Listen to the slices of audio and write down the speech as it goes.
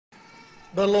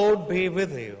The Lord be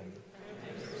with you.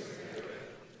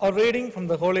 A reading from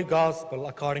the Holy Gospel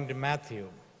according to Matthew.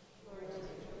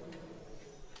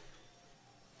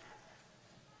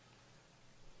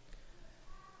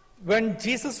 When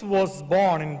Jesus was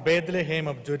born in Bethlehem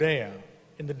of Judea,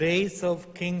 in the days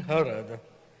of King Herod,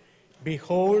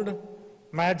 behold,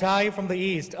 magi from the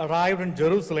east arrived in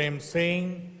Jerusalem,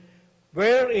 saying,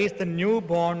 "Where is the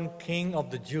newborn King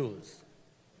of the Jews?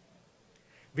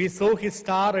 We saw his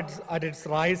star at its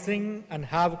rising and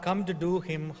have come to do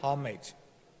him homage."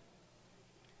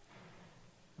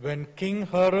 When King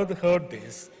Herod heard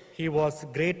this, he was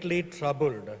greatly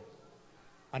troubled,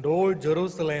 and all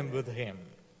Jerusalem with him.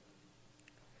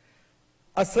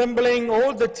 Assembling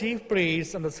all the chief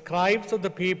priests and the scribes of the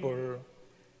people,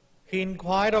 he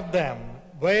inquired of them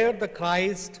where the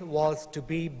Christ was to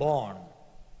be born.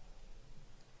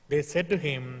 They said to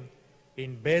him,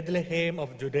 "In Bethlehem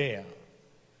of Judea.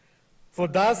 For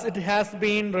thus it has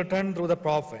been written through the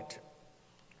prophet,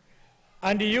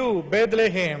 'And you,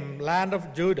 Bethlehem, land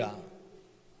of Judah,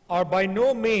 are by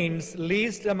no means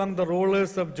least among the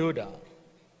rulers of Judah,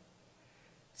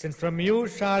 since from you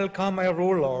shall come a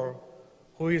ruler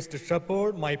who is to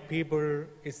shepherd my people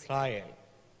Israel.'"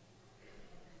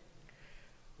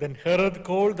 Then Herod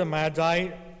called the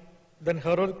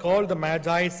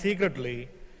Magi secretly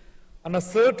and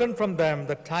ascertained from them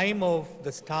the time of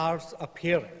the star's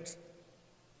appearance.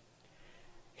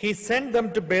 He sent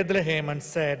them to Bethlehem and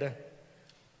said,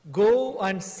 "Go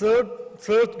and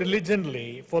search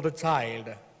diligently for the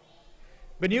child.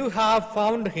 When you have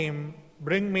found him,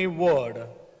 bring me word,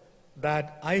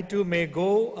 that I too may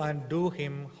go and do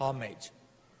him homage."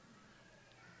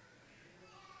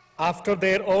 After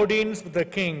their audience with the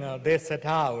king, they set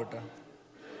out.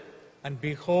 And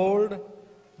behold,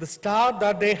 the star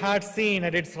that they had seen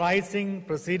at its rising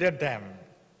preceded them,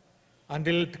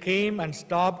 until it came and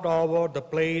stopped over the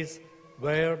place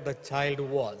where the child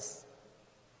was.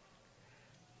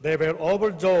 They were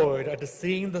overjoyed at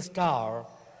seeing the star,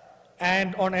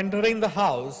 and on entering the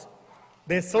house,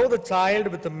 they saw the child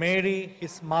with Mary,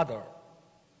 his mother.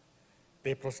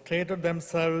 They prostrated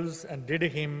themselves and did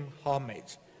him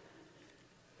homage.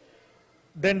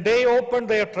 Then they opened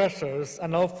their treasures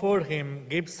and offered him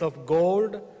gifts of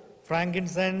gold,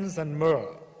 frankincense, and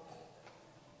myrrh.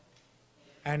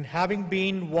 And having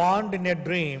been warned in a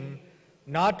dream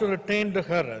not to return to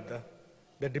Herod,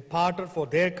 they departed for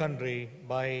their country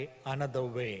by another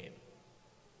way.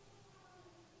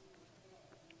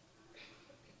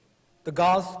 The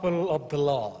Gospel of the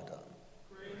Lord.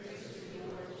 Praise to you,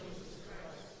 Lord Jesus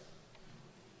Christ.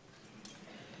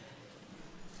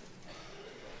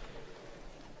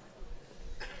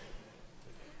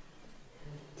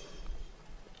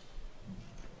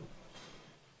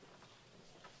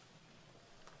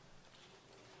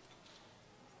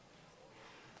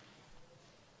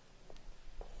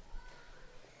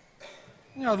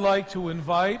 I'd like to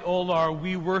invite all our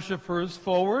we worshipers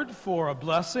forward for a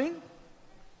blessing.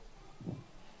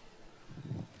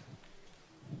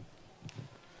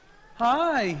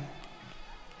 Hi.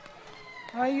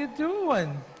 How you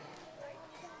doing?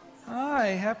 Hi,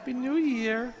 Happy New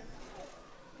Year.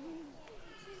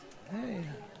 Hey.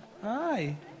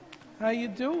 Hi. How you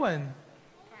doing?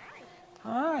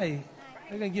 Hi.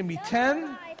 They're going to give me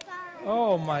 10?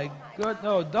 Oh my good.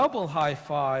 No, double high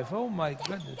five. Oh my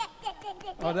goodness.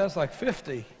 Oh, that's like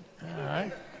 50. All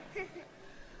right.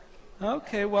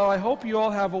 Okay, well, I hope you all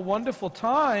have a wonderful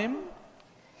time.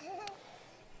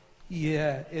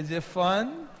 Yeah, is it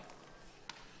fun?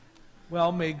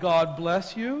 Well, may God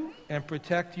bless you and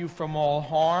protect you from all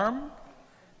harm.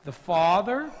 The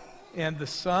Father and the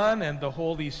Son and the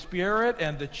Holy Spirit,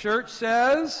 and the church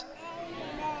says,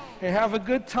 amen. Hey, have a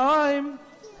good time.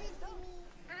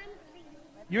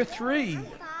 You're 3.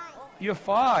 You're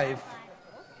 5.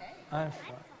 I'm 5.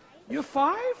 You're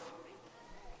 5?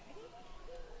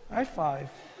 I'm 5.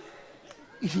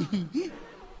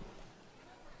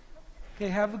 Okay,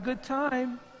 have a good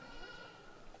time.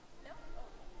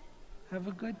 Have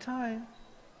a good time.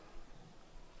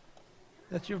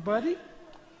 That's your buddy?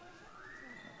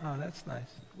 Oh, that's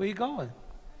nice. Where you going?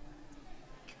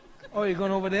 Oh, you're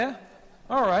going over there?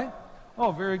 All right.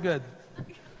 Oh, very good.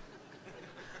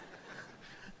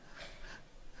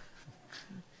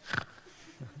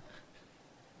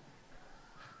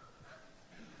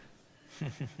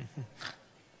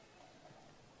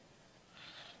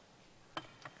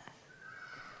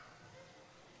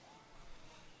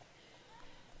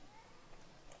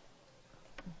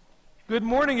 Good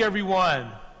morning,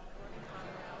 everyone.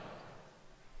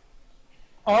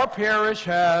 Our parish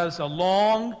has a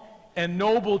long and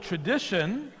noble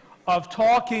tradition of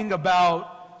talking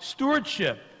about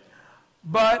stewardship.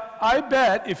 But I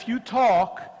bet if you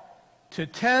talk to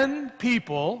 10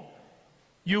 people,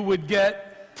 you would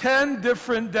get 10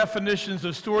 different definitions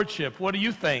of stewardship. What do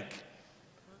you think?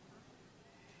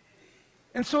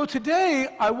 And so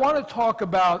today, I want to talk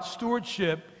about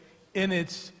stewardship in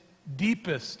its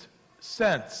deepest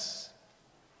sense.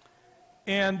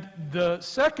 And the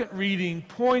second reading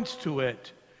points to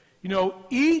it. You know,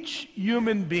 each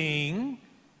human being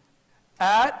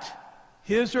at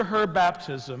his or her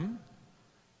baptism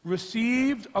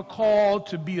received a call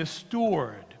to be a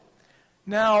steward.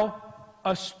 Now,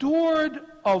 a steward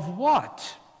of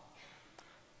what?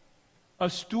 A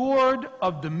steward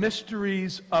of the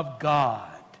mysteries of God.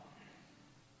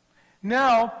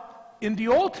 Now, in the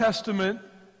Old Testament,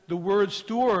 the word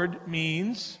steward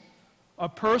means a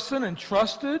person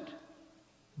entrusted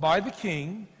by the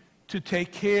king to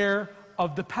take care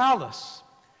of the palace.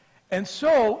 And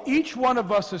so, each one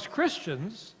of us as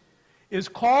Christians is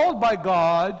called by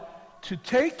God to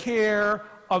take care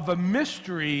of a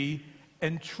mystery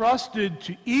entrusted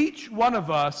to each one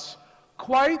of us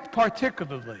quite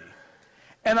particularly.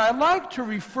 And I like to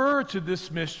refer to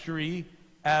this mystery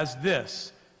as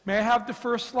this. May I have the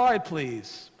first slide,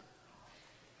 please?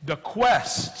 The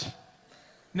quest.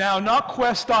 Now, not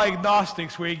Quest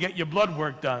Diagnostics where you get your blood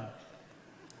work done.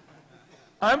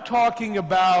 I'm talking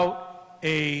about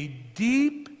a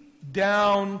deep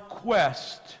down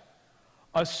quest,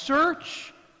 a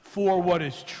search for what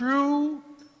is true,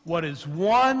 what is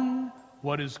one,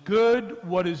 what is good,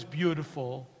 what is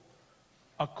beautiful.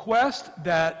 A quest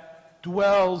that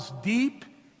dwells deep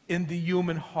in the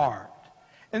human heart.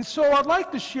 And so I'd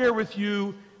like to share with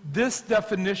you this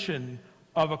definition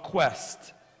of a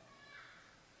quest.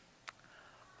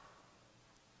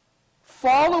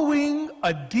 Following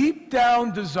a deep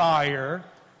down desire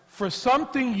for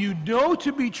something you know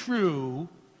to be true,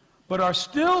 but are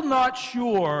still not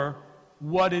sure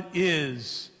what it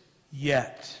is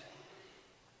yet.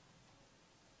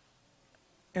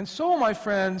 And so, my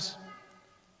friends,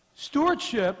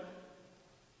 stewardship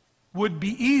would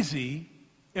be easy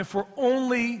if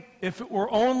it were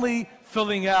only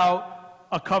filling out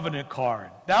a covenant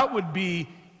card. That would be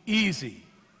easy.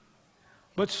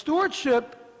 But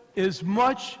stewardship is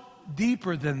much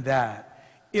deeper than that.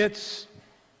 It's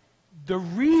the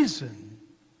reason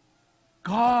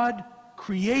God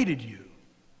created you.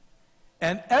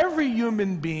 And every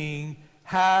human being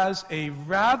has a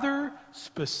rather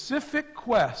specific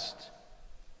quest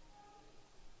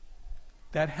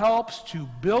that helps to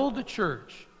build a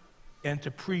church and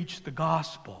to preach the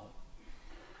gospel.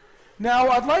 Now,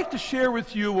 I'd like to share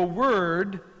with you a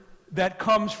word that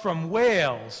comes from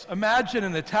Wales. Imagine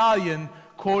an Italian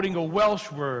quoting a Welsh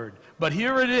word, but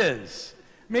here it is.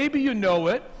 Maybe you know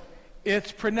it.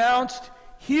 It's pronounced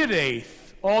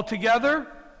hiraeth. All together?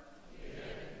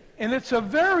 And it's a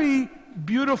very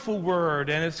beautiful word,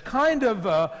 and it's kind of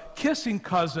a kissing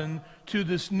cousin to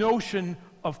this notion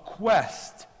of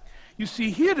quest. You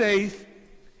see, hiraeth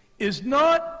is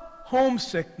not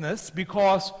homesickness,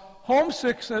 because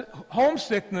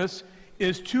homesickness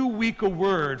is too weak a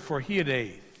word for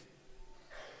hiraeth.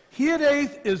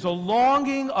 Hiraeth is a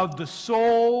longing of the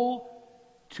soul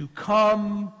to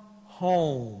come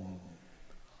home.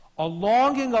 A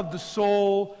longing of the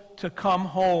soul to come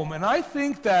home. And I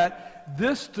think that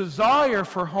this desire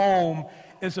for home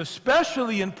is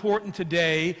especially important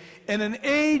today in an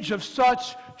age of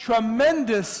such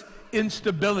tremendous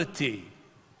instability.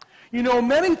 You know,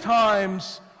 many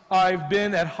times I've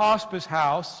been at hospice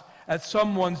house at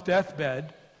someone's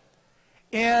deathbed,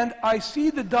 and I see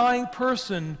the dying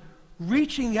person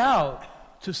reaching out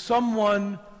to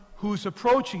someone who's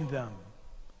approaching them,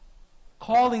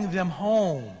 calling them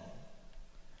home.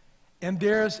 And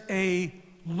there's a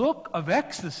look of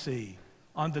ecstasy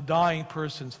on the dying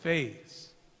person's face.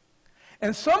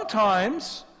 And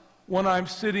sometimes, when I'm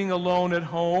sitting alone at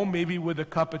home, maybe with a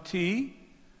cup of tea,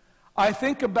 I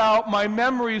think about my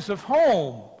memories of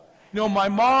home. You know, my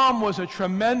mom was a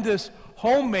tremendous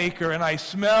homemaker, and I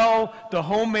smell the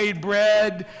homemade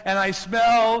bread, and I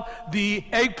smell the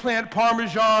eggplant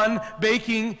parmesan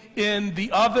baking in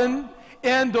the oven,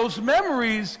 and those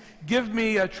memories give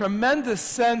me a tremendous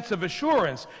sense of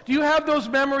assurance. Do you have those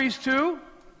memories too?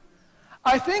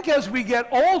 I think as we get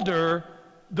older,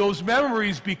 those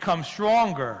memories become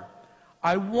stronger.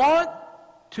 I want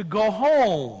to go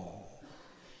home.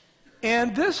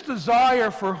 And this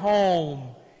desire for home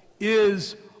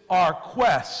is our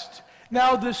quest.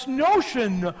 Now, this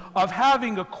notion of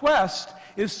having a quest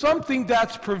is something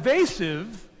that's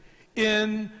pervasive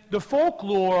in the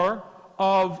folklore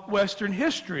of Western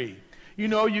history. You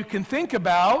know, you can think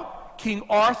about King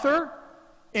Arthur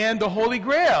and the Holy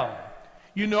Grail.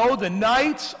 You know, the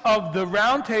Knights of the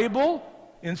Round Table,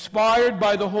 inspired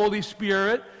by the Holy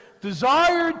Spirit,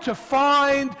 desired to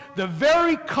find the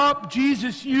very cup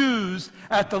Jesus used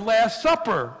at the Last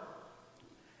Supper.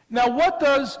 Now, what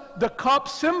does the cup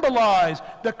symbolize?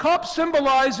 The cup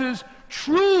symbolizes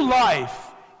true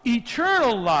life,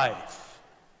 eternal life.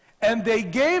 And they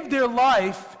gave their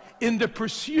life in the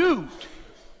pursuit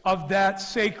of that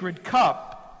sacred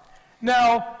cup.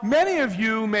 Now, many of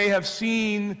you may have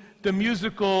seen the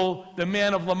musical The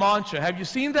Man of La Mancha. Have you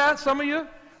seen that, some of you?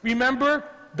 Remember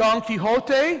Don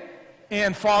Quixote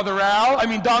and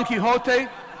Don Quixote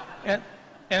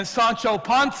and Sancho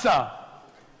Panza.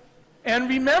 And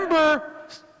remember,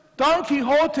 Don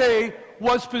Quixote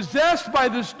was possessed by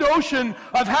this notion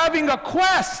of having a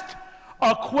quest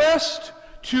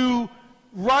to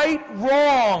right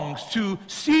wrongs, to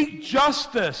seek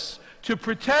justice, to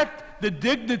protect the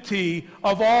dignity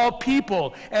of all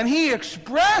people. And he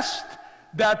expressed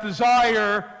that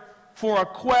desire for a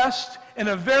quest in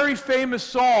a very famous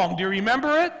song. Do you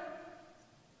remember it?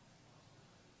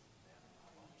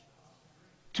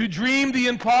 To dream the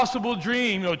impossible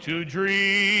dream, to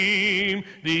dream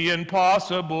the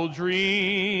impossible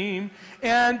dream.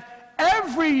 And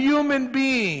every human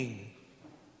being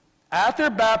at their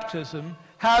baptism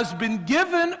has been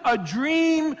given a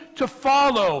dream to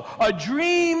follow, a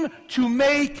dream to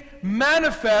make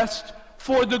manifest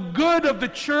for the good of the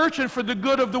church and for the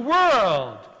good of the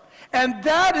world. And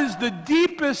that is the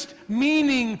deepest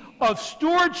meaning of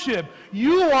stewardship.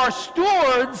 You are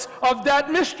stewards of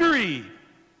that mystery.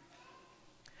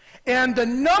 And the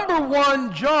number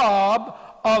one job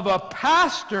of a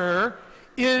pastor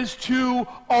is to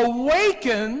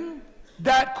awaken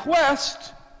that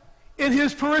quest in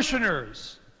his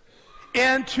parishioners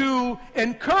and to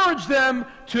encourage them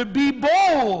to be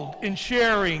bold in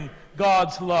sharing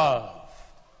God's love.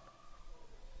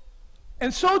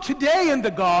 And so today in the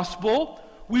gospel,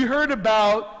 we heard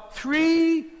about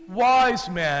 3 wise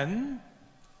men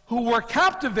who were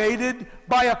captivated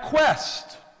by a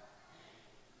quest.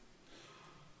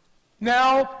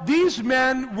 Now, these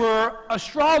men were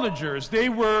astrologers. They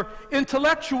were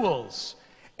intellectuals.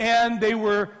 And they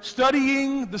were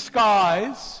studying the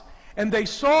skies, and they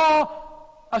saw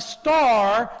a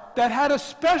star that had a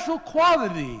special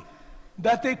quality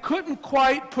that they couldn't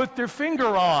quite put their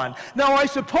finger on. Now, I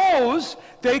suppose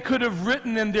they could have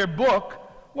written in their book,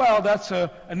 well, that's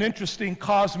an interesting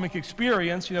cosmic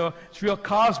experience. It's real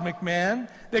cosmic, man.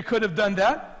 They could have done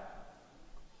that.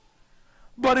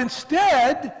 But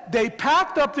instead, they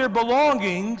packed up their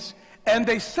belongings and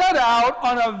they set out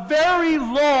on a very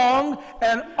long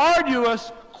and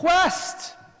arduous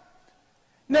quest.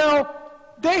 Now,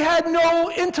 they had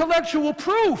no intellectual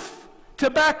proof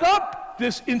to back up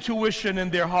this intuition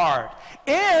in their heart.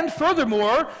 And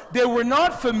furthermore, they were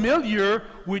not familiar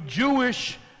with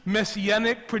Jewish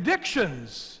messianic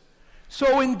predictions.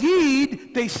 So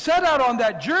indeed, they set out on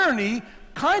that journey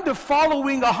kind of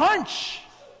following a hunch.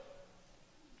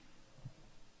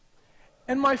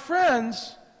 And my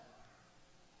friends,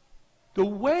 the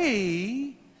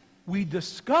way we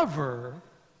discover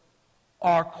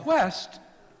our quest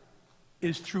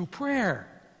is through prayer.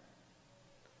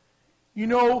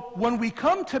 When we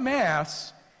come to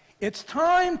Mass, it's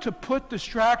time to put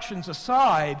distractions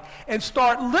aside and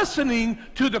start listening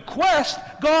to the quest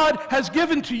God has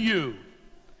given to you.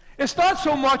 It's not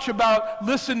so much about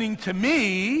listening to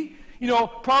me.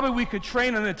 Probably we could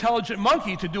train an intelligent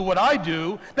monkey to do what I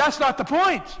do. That's not the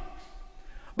point.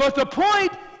 But the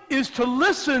point is to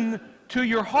listen to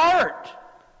your heart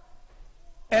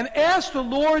and ask the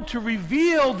Lord to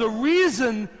reveal the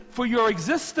reason for your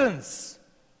existence.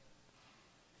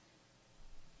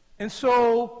 And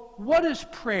so, what is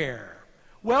prayer?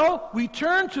 Well, we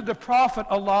turn to the prophet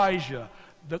Elijah.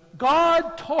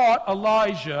 God taught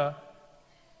Elijah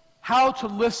how to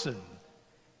listen.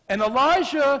 And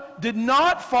Elijah did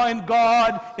not find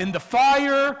God in the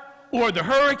fire or the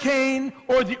hurricane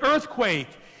or the earthquake.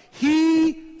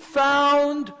 He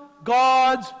found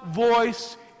God's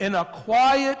voice in a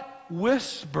quiet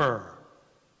whisper.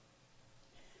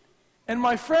 And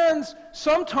my friends,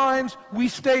 sometimes we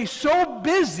stay so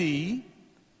busy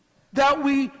that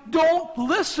we don't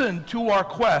listen to our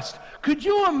quest. Could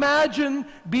you imagine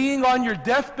being on your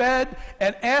deathbed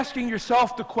and asking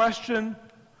yourself the question,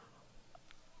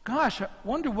 gosh, I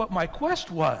wonder what my quest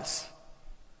was.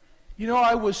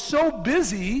 I was so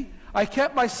busy, I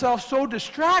kept myself so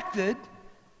distracted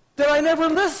that I never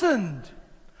listened.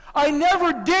 I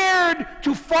never dared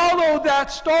to follow that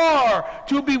star,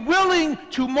 to be willing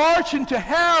to march into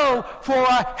hell for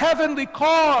a heavenly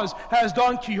cause, as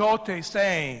Don Quixote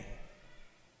sang.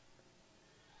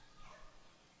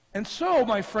 And so,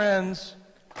 my friends,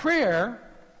 prayer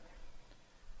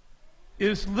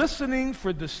is listening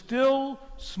for the still,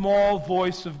 small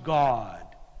voice of God,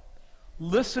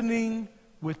 listening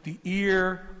with the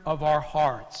ear of our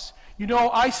hearts. You know,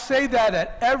 I say that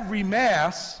at every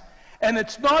Mass, and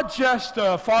it's not just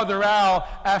a Father Al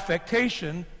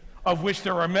affectation, of which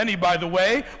there are many, by the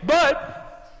way,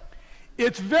 but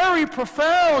it's very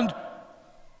profound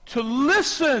to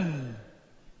listen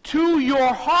to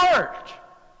your heart.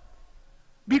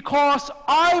 Because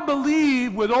I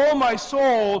believe with all my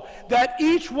soul that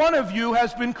each one of you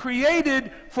has been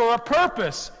created for a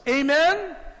purpose.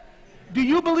 Amen? Do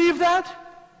you believe that?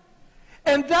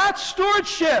 And that's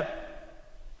stewardship.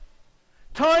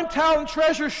 Time, talent,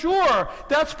 treasure, sure,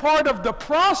 that's part of the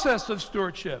process of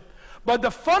stewardship. But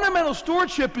the fundamental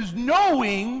stewardship is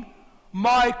knowing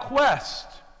my quest.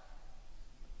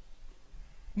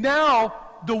 Now,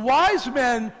 the wise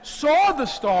men saw the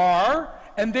star,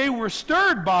 and they were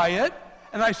stirred by it,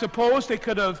 and I suppose they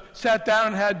could have sat down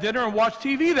and had dinner and watched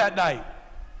TV that night.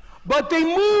 But they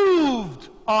moved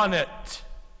on it.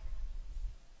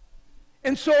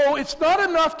 And so it's not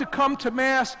enough to come to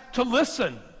Mass to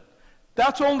listen.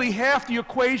 That's only half the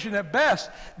equation at best.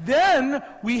 Then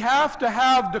we have to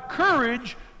have the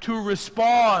courage to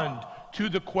respond to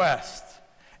the quest.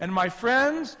 And my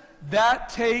friends, that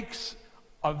takes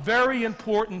a very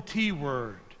important T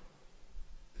word: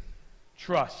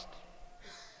 trust.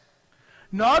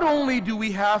 Not only do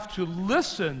we have to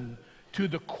listen to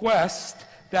the quest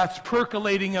that's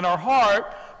percolating in our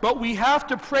heart, but we have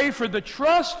to pray for the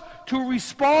trust to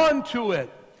respond to it.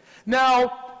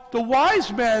 Now, the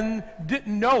wise men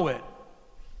didn't know it,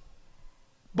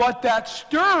 but that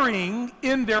stirring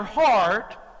in their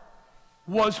heart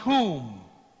was whom?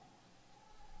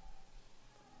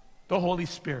 The Holy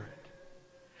Spirit.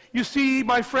 You see,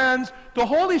 my friends, the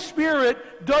Holy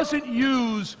Spirit doesn't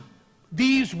use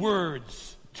these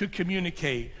words to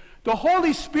communicate. The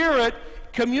Holy Spirit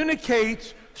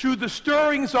communicates through the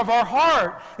stirrings of our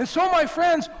heart. And so, my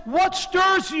friends, what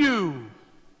stirs you?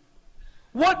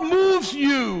 What moves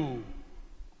you?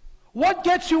 What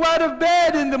gets you out of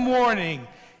bed in the morning?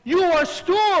 You are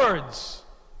stewards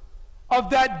of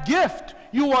that gift.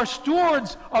 You are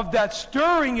stewards of that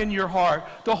stirring in your heart.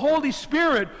 The Holy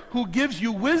Spirit, who gives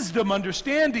you wisdom,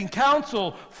 understanding,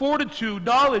 counsel, fortitude,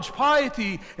 knowledge,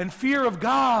 piety, and fear of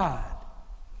God.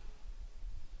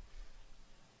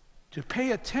 To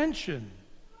pay attention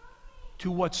to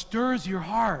what stirs your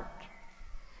heart.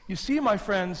 You see, my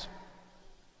friends,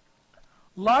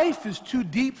 life is too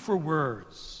deep for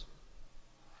words.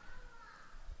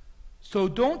 So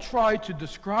don't try to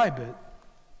describe it.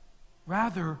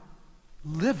 Rather,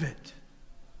 live it.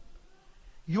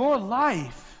 Your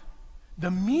life, the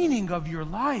meaning of your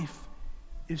life,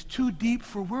 is too deep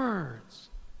for words.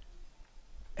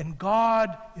 And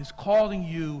God is calling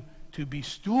you to be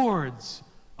stewards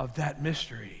of that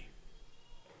mystery.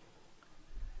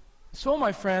 So,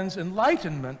 my friends,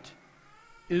 enlightenment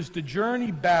is the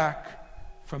journey back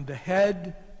from the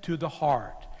head to the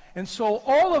heart. And so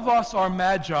all of us are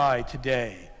magi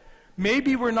today.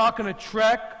 Maybe we're not going to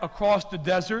trek across the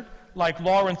desert like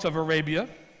Lawrence of Arabia.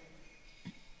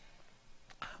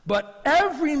 But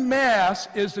every Mass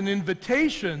is an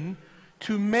invitation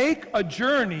to make a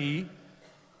journey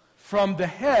from the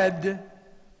head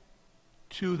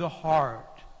to the heart.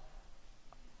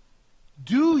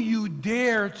 Do you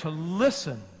dare to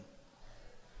listen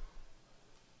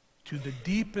to the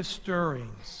deepest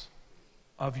stirrings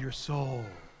of your soul?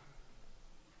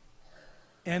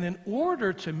 And in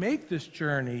order to make this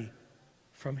journey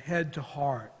from head to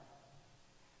heart,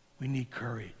 we need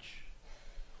courage.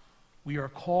 We are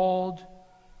called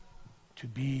to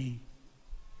be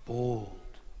bold.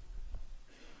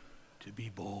 To be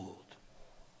bold.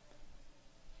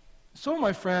 So,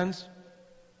 my friends,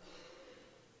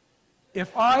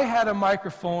 if I had a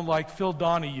microphone like Phil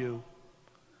Donahue,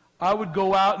 I would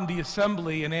go out in the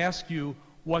assembly and ask you,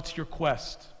 what's your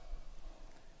quest?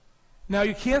 Now,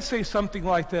 you can't say something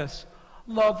like this: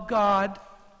 love God.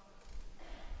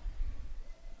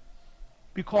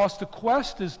 Because the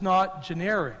quest is not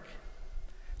generic.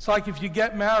 It's like if you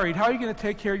get married, how are you going to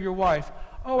take care of your wife?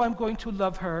 Oh, I'm going to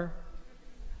love her.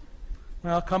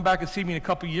 Well, come back and see me in a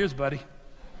couple years, buddy.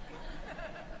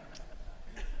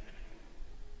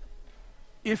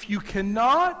 If you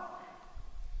cannot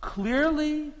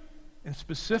clearly and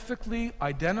specifically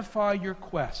identify your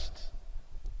quest,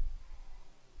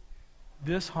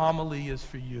 this homily is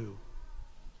for you.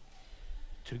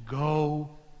 To go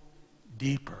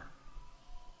deeper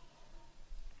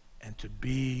and to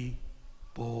be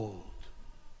bold,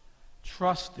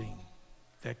 trusting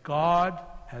that God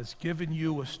has given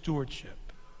you a stewardship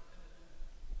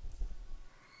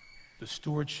the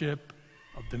stewardship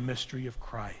of the mystery of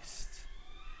Christ.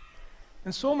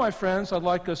 And so, my friends, I'd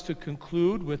like us to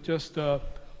conclude with just a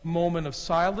moment of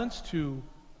silence to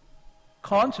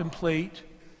contemplate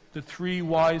the three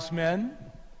wise men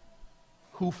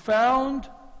who found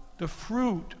the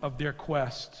fruit of their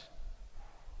quest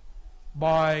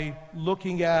by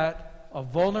looking at a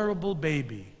vulnerable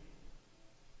baby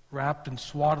wrapped in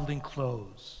swaddling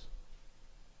clothes.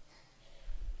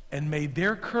 And may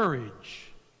their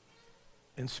courage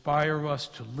inspire us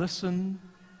to listen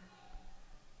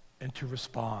and to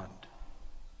respond.